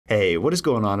Hey, what is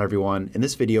going on everyone? In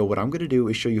this video, what I'm going to do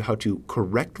is show you how to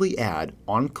correctly add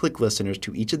on-click listeners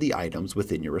to each of the items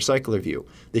within your RecyclerView.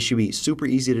 This should be super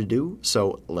easy to do,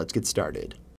 so let's get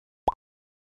started.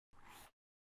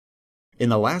 In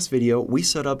the last video, we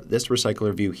set up this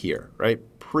RecyclerView here, right?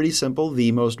 Pretty simple,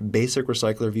 the most basic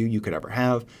RecyclerView you could ever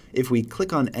have. If we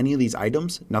click on any of these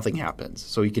items, nothing happens.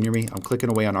 So you can hear me, I'm clicking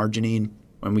away on arginine,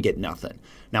 and we get nothing.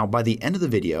 Now, by the end of the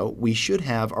video, we should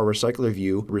have our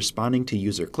RecyclerView responding to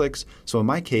user clicks. So in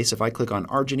my case, if I click on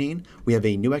arginine, we have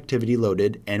a new activity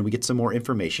loaded and we get some more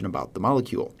information about the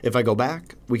molecule. If I go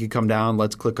back, we could come down,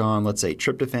 let's click on, let's say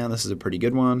tryptophan, this is a pretty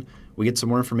good one. We get some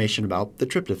more information about the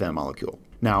tryptophan molecule.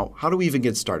 Now, how do we even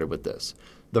get started with this?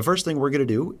 The first thing we're going to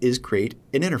do is create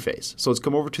an interface. So let's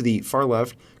come over to the far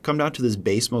left, come down to this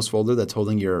base most folder that's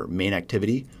holding your main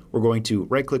activity. We're going to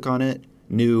right click on it,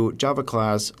 new Java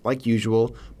class like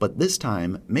usual, but this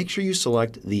time make sure you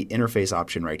select the interface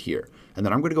option right here. And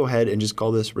then I'm going to go ahead and just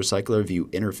call this RecyclerView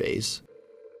interface.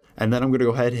 And then I'm going to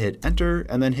go ahead and hit enter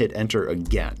and then hit enter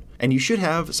again. And you should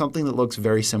have something that looks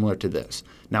very similar to this.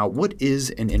 Now, what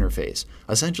is an interface?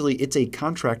 Essentially, it's a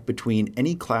contract between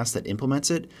any class that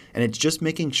implements it, and it's just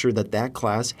making sure that that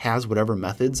class has whatever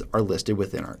methods are listed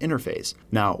within our interface.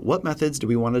 Now, what methods do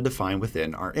we want to define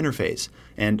within our interface?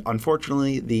 And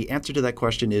unfortunately, the answer to that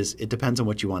question is it depends on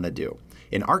what you want to do.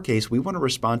 In our case, we want to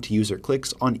respond to user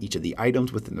clicks on each of the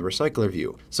items within the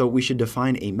RecyclerView. So we should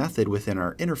define a method within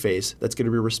our interface that's going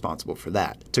to be responsible for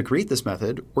that. To create this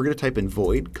method, we're going to type in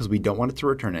void because we don't want it to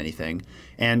return anything,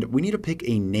 and we need to pick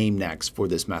a name next for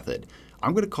this method.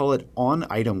 I'm going to call it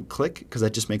onItemClick because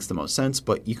that just makes the most sense,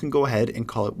 but you can go ahead and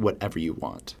call it whatever you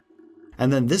want.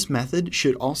 And then this method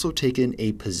should also take in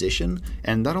a position,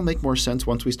 and that'll make more sense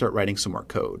once we start writing some more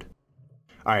code.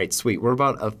 All right, sweet. We're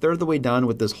about a third of the way done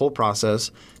with this whole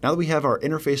process. Now that we have our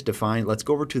interface defined, let's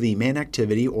go over to the main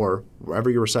activity or wherever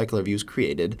your RecyclerView is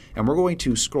created, and we're going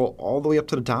to scroll all the way up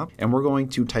to the top, and we're going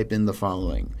to type in the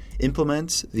following.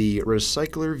 Implement the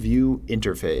RecyclerView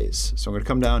interface. So I'm going to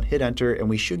come down, hit enter, and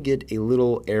we should get a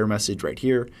little error message right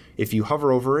here. If you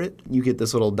hover over it, you get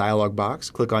this little dialog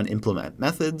box, click on implement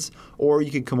methods, or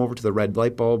you could come over to the red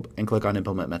light bulb and click on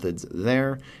implement methods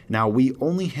there. Now we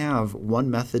only have one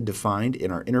method defined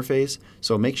in our interface,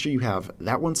 so make sure you have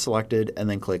that one selected and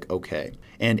then click OK.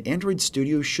 And Android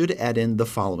Studio should add in the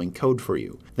following code for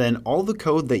you. Then all the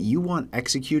code that you want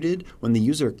executed when the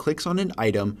user clicks on an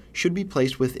item should be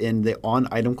placed within the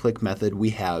onItemClick method we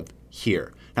have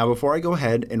here. Now before I go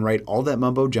ahead and write all that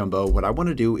mumbo jumbo, what I want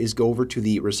to do is go over to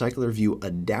the RecyclerView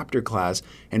Adaptor class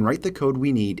and write the code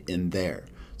we need in there.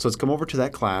 So let's come over to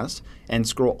that class and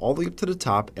scroll all the way up to the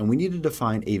top, and we need to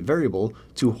define a variable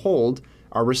to hold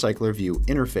our RecyclerView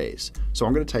interface. So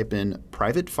I'm going to type in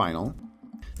private final,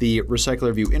 the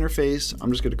RecyclerView interface,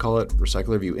 I'm just going to call it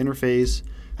RecyclerView interface,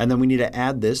 and then we need to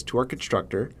add this to our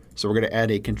constructor. So we're going to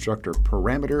add a constructor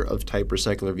parameter of type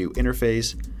RecyclerView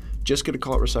interface. Just going to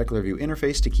call it RecyclerView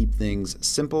interface to keep things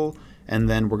simple, and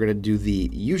then we're going to do the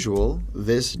usual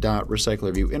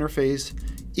this.RecyclerView interface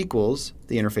equals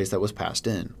the interface that was passed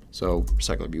in. So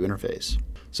RecyclerView interface.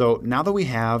 So now that we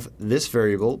have this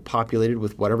variable populated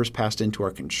with whatever's passed into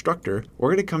our constructor, we're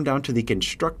going to come down to the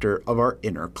constructor of our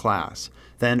inner class.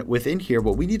 Then within here,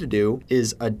 what we need to do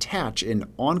is attach an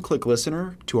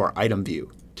onClickListener to our item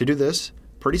view. To do this,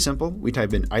 pretty simple. We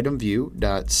type in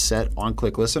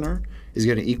itemView.setOnClickListener is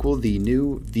going to equal the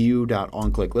new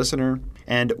view.onClickListener.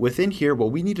 And within here,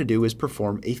 what we need to do is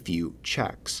perform a few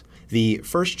checks. The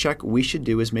first check we should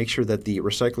do is make sure that the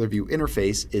RecyclerView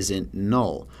interface isn't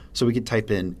null. So we could type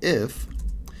in if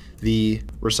the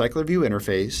RecyclerView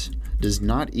interface does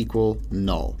not equal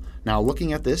null. Now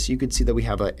looking at this, you can see that we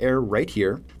have an error right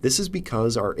here. This is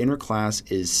because our inner class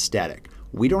is static.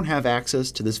 We don't have access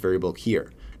to this variable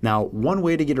here. Now, one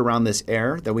way to get around this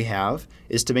error that we have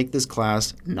is to make this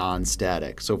class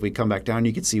non-static. So if we come back down,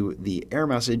 you can see the error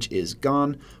message is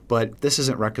gone, but this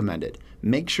isn't recommended.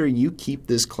 Make sure you keep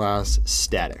this class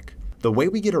static. The way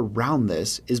we get around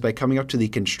this is by coming up to the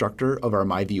constructor of our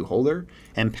MyViewHolder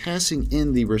and passing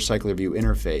in the RecyclerView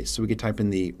interface. So we could type in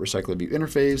the RecyclerView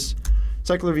interface,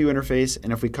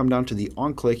 and if we come down to the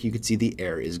onClick, you can see the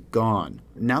error is gone.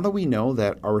 Now that we know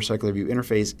that our RecyclerView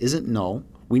interface isn't null,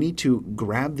 we need to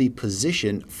grab the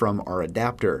position from our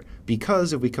adapter,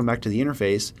 because if we come back to the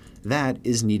interface, that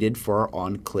is needed for our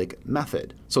onClick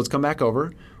method. So let's come back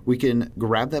over. We can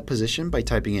grab that position by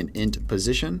typing in int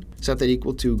position, set that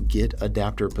equal to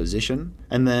getAdapterPosition,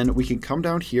 and then we can come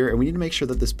down here and we need to make sure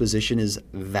that this position is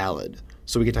valid.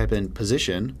 So we can type in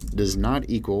position does not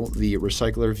equal the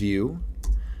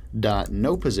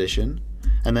RecyclerView.noPosition,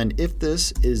 and then if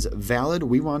this is valid,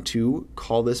 we want to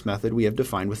call this method we have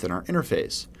defined within our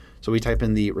interface. So we type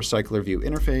in the RecyclerView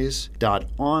interface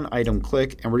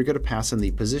 .onItemClick, and we're going to pass in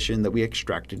the position that we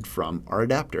extracted from our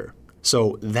adapter.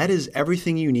 So that is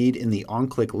everything you need in the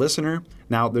onClickListener.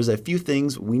 Now there's a few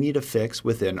things we need to fix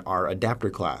within our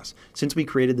adapter class. Since we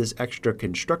created this extra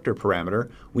constructor parameter,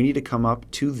 we need to come up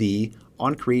to the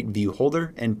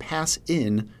onCreateViewHolder and pass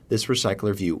in this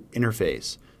RecyclerView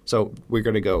interface. So we're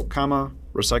going to go comma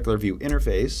RecyclerView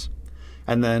interface,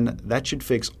 and then that should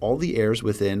fix all the errors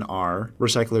within our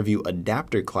RecyclerView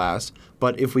adapter class.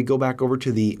 But if we go back over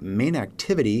to the main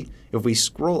activity, if we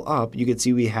scroll up, you can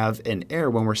see we have an error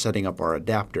when we're setting up our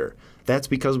adapter. That's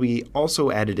because we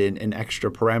also added in an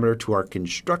extra parameter to our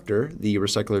constructor, the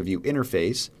RecyclerView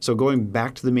interface. So going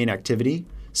back to the main activity,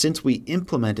 since we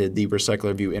implemented the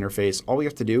RecyclerView interface, all we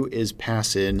have to do is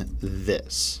pass in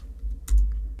this,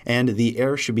 and the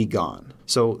error should be gone.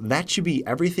 So that should be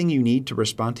everything you need to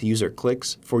respond to user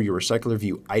clicks for your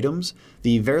RecyclerView items.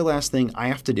 The very last thing I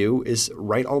have to do is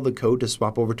write all the code to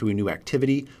swap over to a new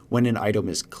activity when an item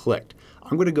is clicked.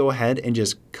 I'm going to go ahead and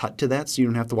just cut to that so you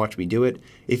don't have to watch me do it.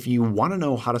 If you want to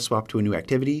know how to swap to a new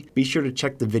activity, be sure to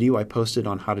check the video I posted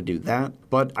on how to do that.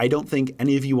 But I don't think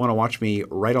any of you want to watch me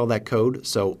write all that code,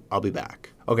 so I'll be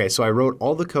back. Okay, so I wrote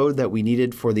all the code that we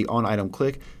needed for the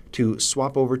onItemClick to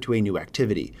swap over to a new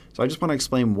activity. So I just want to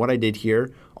explain what I did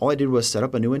here. All I did was set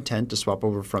up a new intent to swap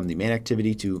over from the main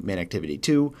activity to main activity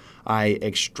 2. I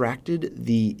extracted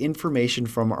the information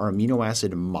from our amino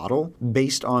acid model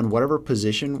based on whatever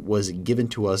position was given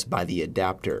to us by the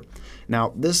adapter.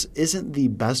 Now, this isn't the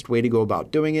best way to go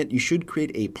about doing it. You should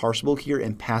create a parsable here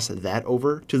and pass that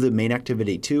over to the main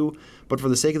activity 2. But for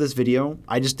the sake of this video,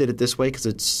 I just did it this way because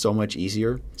it's so much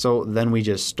easier. So then we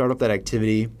just start up that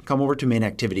activity, come over to main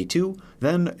activity 2.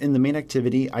 Then in the main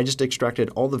activity, I just extracted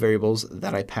all the variables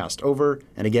that I passed over.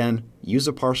 And again, use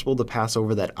a parsable to pass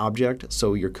over that object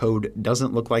so your code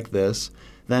doesn't look like this.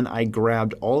 Then I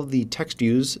grabbed all of the text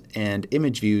views and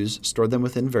image views, stored them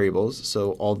within variables.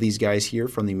 So all these guys here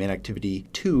from the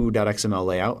MainActivity2.xml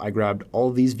layout, I grabbed all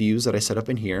of these views that I set up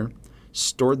in here,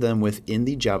 stored them within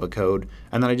the Java code,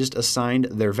 and then I just assigned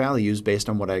their values based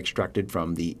on what I extracted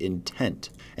from the intent.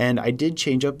 And I did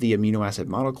change up the amino acid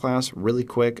model class really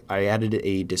quick. I added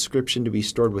a description to be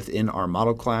stored within our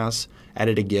model class,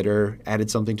 added a getter, added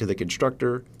something to the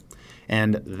constructor,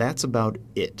 and that's about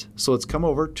it. So let's come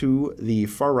over to the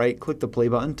far right, click the play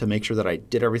button to make sure that I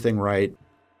did everything right.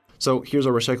 So here's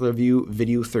our RecyclerView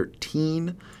video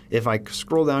 13. If I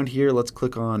scroll down here, let's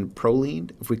click on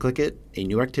Proline. If we click it, a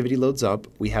new activity loads up.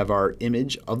 We have our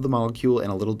image of the molecule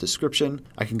and a little description.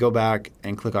 I can go back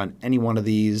and click on any one of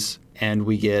these and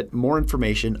we get more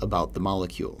information about the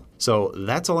molecule. So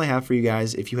that's all I have for you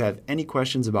guys. If you have any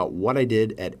questions about what I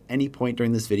did at any point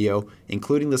during this video,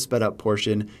 including the sped up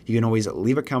portion, you can always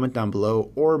leave a comment down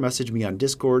below or message me on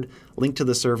Discord. Link to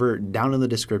the server down in the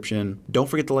description. Don't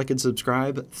forget to like and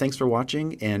subscribe. Thanks for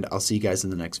watching, and I'll see you guys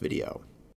in the next video.